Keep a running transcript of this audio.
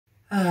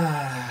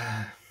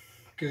Ah,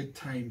 good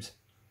times.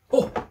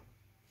 Oh,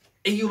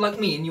 are you like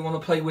me and you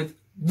want to play with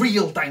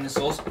real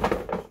dinosaurs?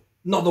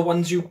 Not the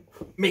ones you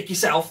make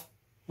yourself?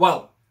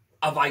 Well,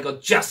 have I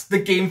got just the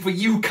game for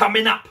you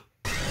coming up.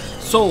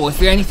 So,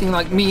 if you're anything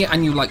like me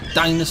and you like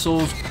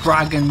dinosaurs,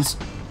 dragons,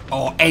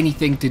 or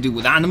anything to do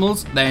with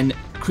animals, then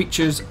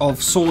Creatures of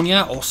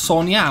Sorania, or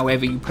Sonia,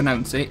 however you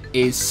pronounce it,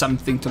 is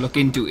something to look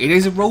into. It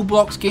is a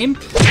Roblox game,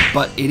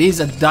 but it is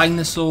a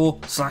dinosaur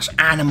slash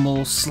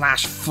animal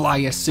slash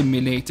flyer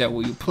simulator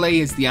where you play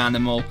as the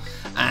animal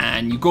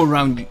and you go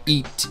around, you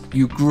eat,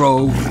 you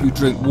grow, you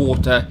drink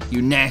water,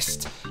 you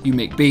nest, you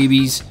make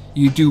babies,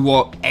 you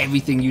do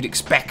everything you'd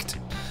expect.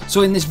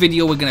 So in this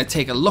video we're going to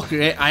take a look at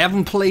it. I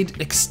haven't played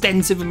an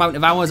extensive amount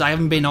of hours, I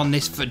haven't been on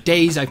this for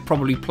days. I've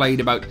probably played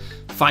about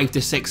 5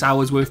 to 6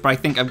 hours worth, but I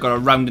think I've got a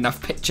round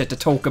enough picture to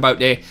talk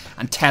about it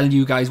and tell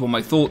you guys what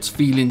my thoughts,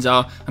 feelings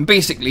are, and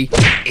basically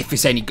if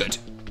it's any good.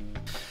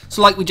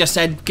 So like we just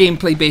said,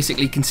 gameplay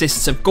basically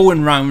consists of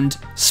going around,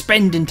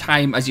 spending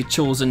time as your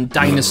chosen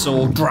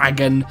dinosaur,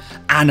 dragon,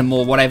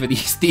 animal, whatever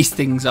these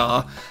things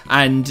are,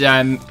 and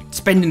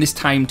spending this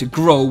time to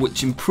grow,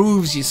 which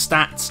improves your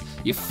stats,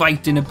 your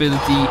fighting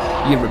ability,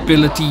 your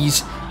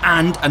abilities,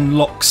 and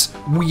unlocks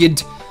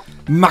weird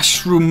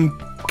mushroom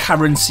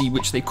currency,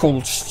 which they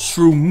call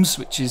Shrooms,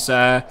 which is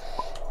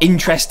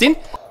interesting.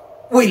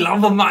 We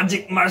love a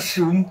magic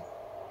mushroom.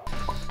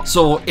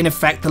 So in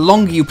effect, the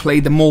longer you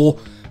play, the more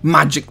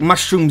magic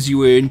mushrooms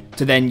you earn,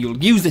 to then you'll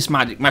use this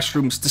magic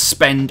mushrooms to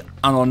spend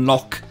and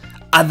unlock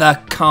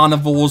other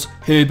carnivores,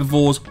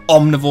 herbivores,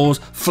 omnivores,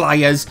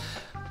 flyers,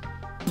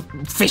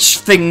 fish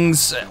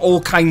things, all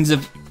kinds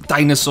of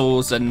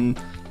dinosaurs and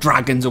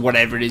dragons or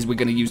whatever it is we're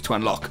going to use to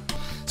unlock.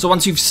 So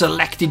once you've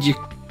selected your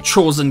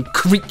chosen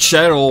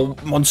creature or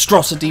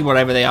monstrosity,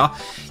 whatever they are,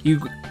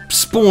 you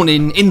spawn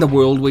in the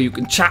world where you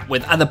can chat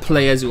with other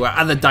players who are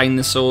other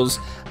dinosaurs.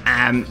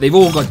 They've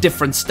all got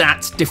different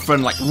stats,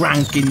 different like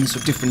rankings,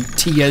 or different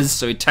tiers,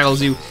 so it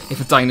tells you if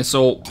a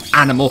dinosaur,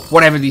 animal,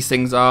 whatever these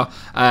things are,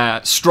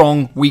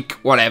 strong, weak,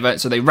 whatever,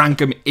 so they rank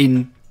them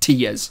in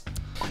tiers.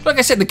 Like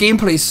I said, the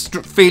gameplay is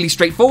fairly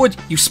straightforward.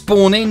 You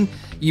spawn in,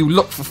 you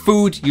look for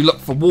food, you look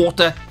for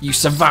water, you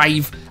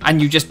survive,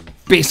 and you just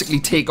basically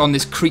take on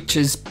this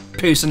creature's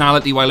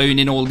personality while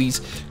earning all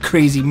these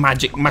crazy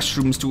magic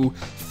mushrooms to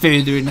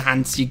further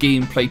enhance your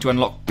gameplay to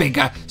unlock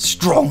bigger,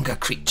 stronger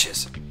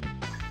creatures.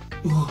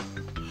 Oh,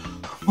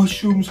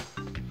 mushrooms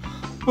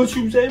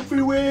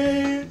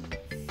everywhere.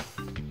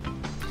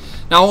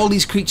 Now all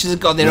these creatures have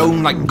got their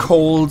own like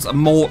calls,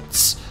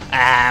 morts,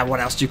 what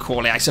else do you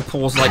call it? I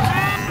suppose like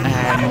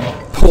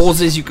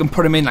pauses you can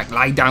put them in, like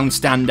lie down,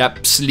 stand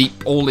up, sleep,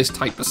 all this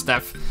type of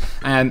stuff.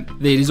 There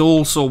is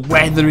also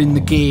weather in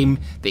the game,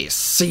 there's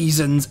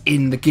seasons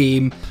in the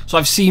game. So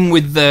I've seen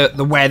with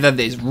the weather,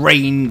 there's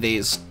rain,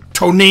 there's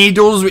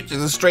tornadoes, which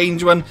is a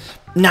strange one,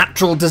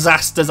 natural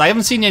disasters. I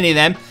haven't seen any of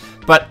them,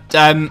 but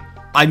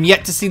I'm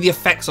yet to see the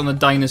effects on the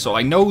dinosaur.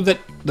 I know that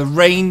the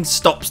rain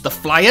stops the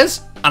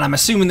flyers, and I'm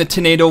assuming the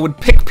tornado would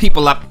pick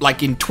people up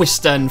like in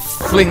Twister and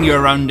fling you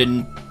around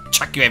and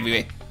chuck you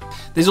everywhere.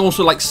 There's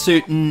also like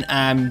certain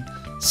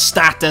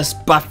status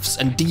buffs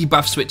and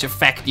debuffs which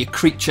affect your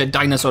creature,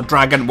 dinosaur,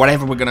 dragon,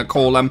 whatever we're going to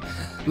call them.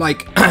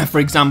 Like, for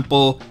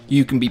example,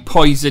 you can be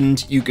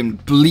poisoned, you can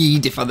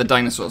bleed if other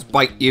dinosaurs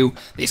bite you,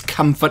 there's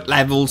comfort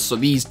levels, so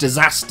these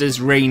disasters,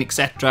 rain,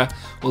 etc.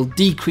 will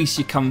decrease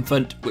your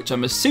comfort, which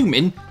I'm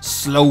assuming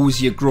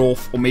slows your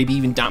growth or maybe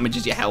even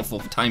damages your health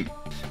over time.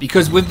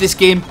 Because with this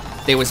game,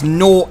 there was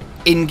no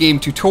in-game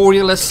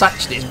tutorial as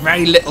such, there's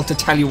very little to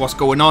tell you what's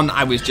going on.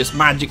 I was just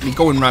magically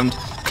going around,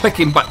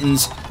 clicking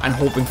buttons and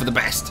hoping for the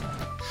best.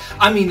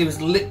 I mean, there was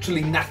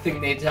literally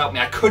nothing there to help me.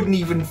 I couldn't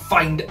even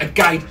find a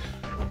guide.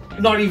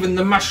 Not even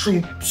the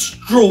mushroom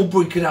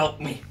strawberry could help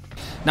me.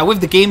 Now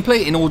with the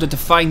gameplay, in order to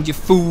find your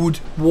food,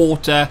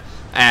 water,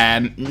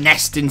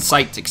 nesting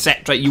sites,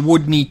 etc., you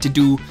would need to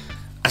do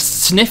a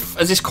sniff,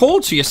 as it's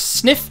called. So you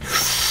sniff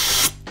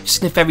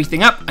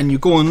everything up, and you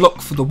go and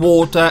look for the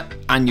water,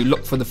 and you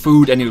look for the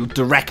food, and it'll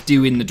direct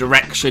you in the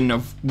direction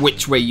of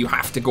which way you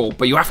have to go.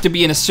 But you have to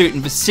be in a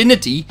certain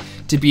vicinity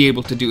to be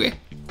able to do it.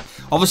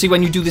 Obviously,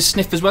 when you do the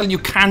sniff as well, you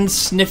can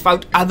sniff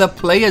out other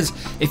players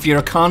if you're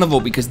a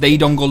carnivore, because they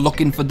don't go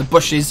looking for the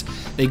bushes,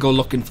 they go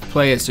looking for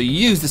players. So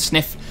you use the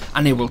sniff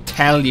and it will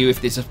tell you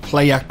if there's a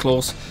player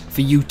close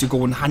for you to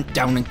go and hunt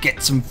down and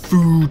get some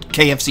food,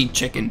 KFC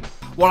chicken.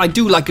 What I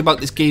do like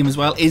about this game as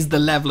well is the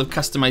level of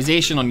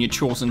customization on your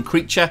chosen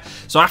creature.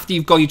 So after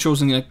you've got your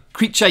chosen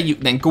creature, you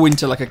can then go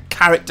into like a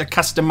character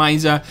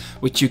customizer,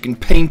 which you can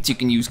paint, you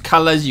can use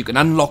colors, you can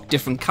unlock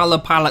different color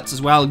palettes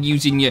as well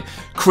using your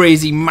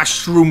crazy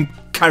mushroom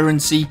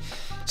currency.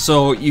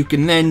 So you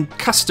can then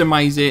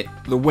customize it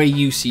the way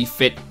you see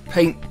fit,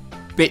 paint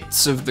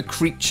bits of the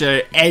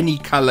creature any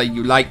color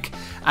you like,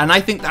 and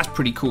I think that's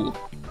pretty cool.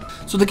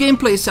 So the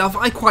gameplay itself,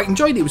 I quite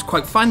enjoyed it. It was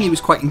quite fun, it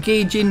was quite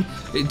engaging.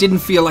 It didn't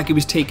feel like it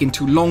was taking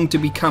too long to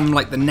become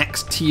like the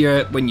next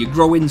tier when you're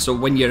growing. So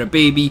when you're a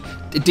baby,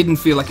 it didn't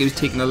feel like it was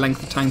taking a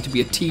length of time to be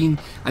a teen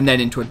and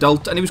then into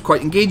adult. And it was quite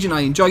engaging,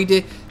 I enjoyed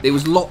it. There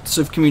was lots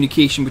of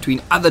communication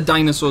between other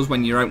dinosaurs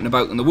when you're out and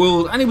about in the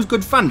world, and it was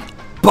good fun.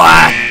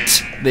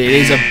 But there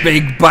is a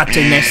big but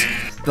in this.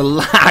 The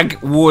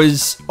lag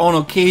was, on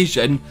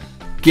occasion,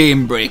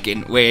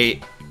 game-breaking,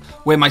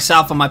 where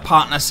myself and my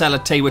partner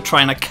Celate were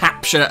trying to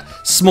capture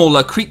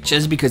smaller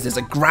creatures because there's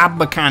a grab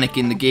mechanic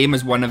in the game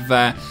as one of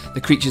the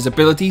creature's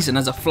abilities, and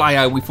as a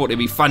flyer we thought it'd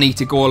be funny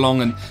to go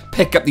along and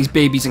pick up these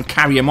babies and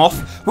carry them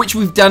off, which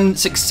we've done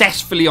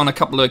successfully on a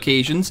couple of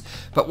occasions.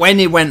 But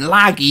when it went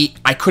laggy,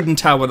 I couldn't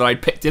tell whether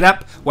I'd picked it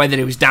up, whether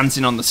it was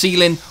dancing on the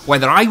ceiling,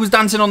 whether I was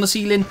dancing on the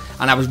ceiling,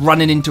 and I was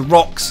running into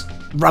rocks,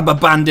 rubber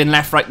banding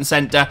left, right and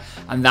centre,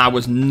 and that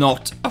was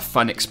not a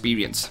fun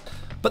experience.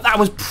 But that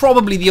was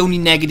probably the only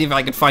negative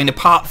I could find,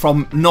 apart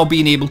from not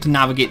being able to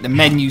navigate the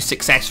menu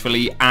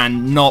successfully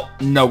and not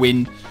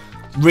knowing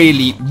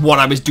really what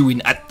I was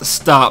doing at the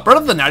start. But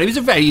other than that, it was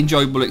a very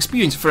enjoyable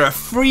experience. For a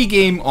free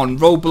game on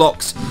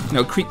Roblox, you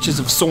know, Creatures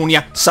of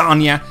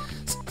Sorania,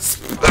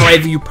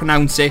 however you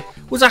pronounce it,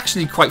 was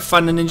actually quite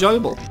fun and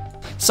enjoyable.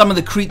 Some of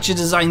the creature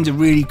designs are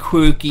really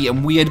quirky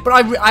and weird, but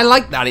I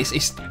like that.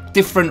 It's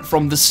different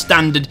from the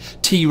standard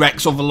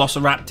T-Rex or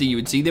Velociraptor you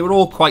would see. They were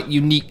all quite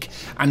unique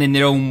and in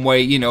their own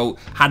way, you know,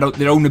 had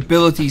their own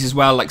abilities as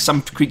well. Like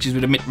some creatures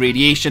would emit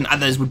radiation,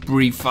 others would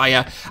breathe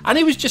fire, and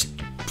it was just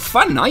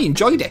fun. I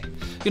enjoyed it.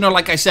 You know,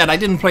 like I said, I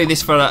didn't play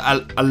this for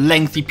a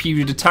lengthy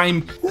period of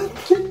time.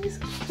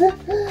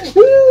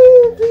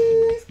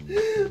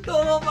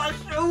 Oh,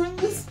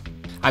 mushrooms!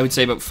 I would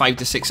say about 5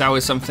 to 6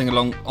 hours, something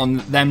along on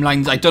them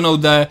lines. I don't know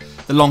the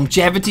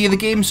longevity of the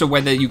game, so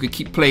whether you could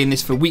keep playing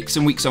this for weeks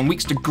and weeks and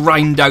weeks to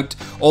grind out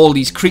all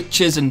these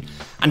creatures and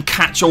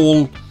catch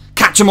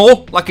them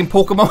all, like in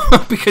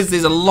Pokemon, because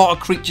there's a lot of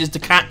creatures to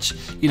catch.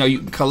 You know, you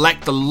can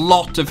collect a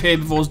lot of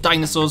herbivores,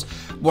 dinosaurs,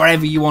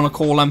 whatever you want to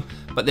call them,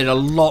 but there are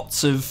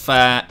lots of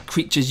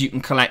creatures you can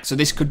collect, so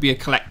this could be a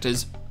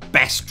collector's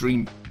best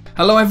dream.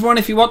 Hello everyone,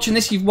 if you're watching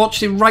this, you've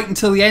watched it right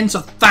until the end, so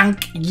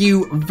thank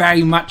you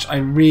very much. I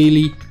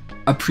really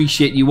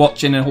appreciate you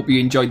watching and I hope you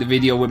enjoyed the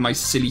video with my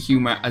silly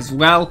humour as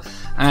well.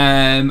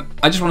 I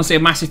just want to say a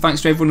massive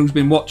thanks to everyone who's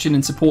been watching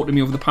and supporting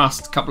me over the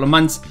past couple of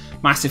months.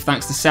 Massive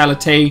thanks to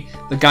Celate,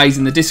 the guys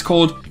in the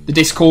Discord. The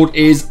Discord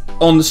is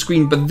on the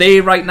screen but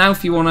there right now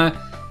if you want to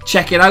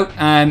check it out.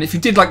 If you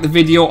did like the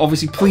video,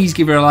 obviously please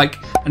give it a like,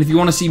 and if you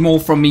want to see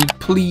more from me,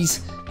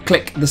 please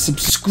click the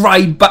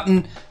subscribe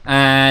button,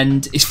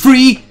 and it's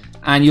free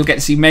and you'll get to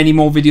see many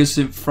more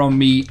videos from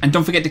me. And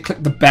don't forget to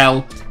click the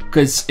bell,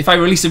 because if I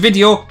release a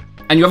video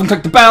and you haven't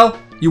clicked the bell,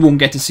 you won't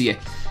get to see it.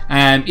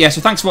 Yeah, so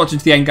thanks for watching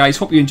to the end, guys.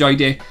 Hope you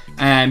enjoyed it.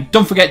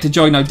 Don't forget to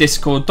join our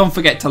Discord. Don't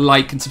forget to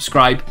like and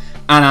subscribe,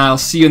 and I'll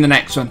see you in the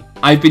next one.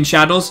 I've been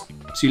Shadows.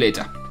 See you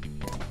later.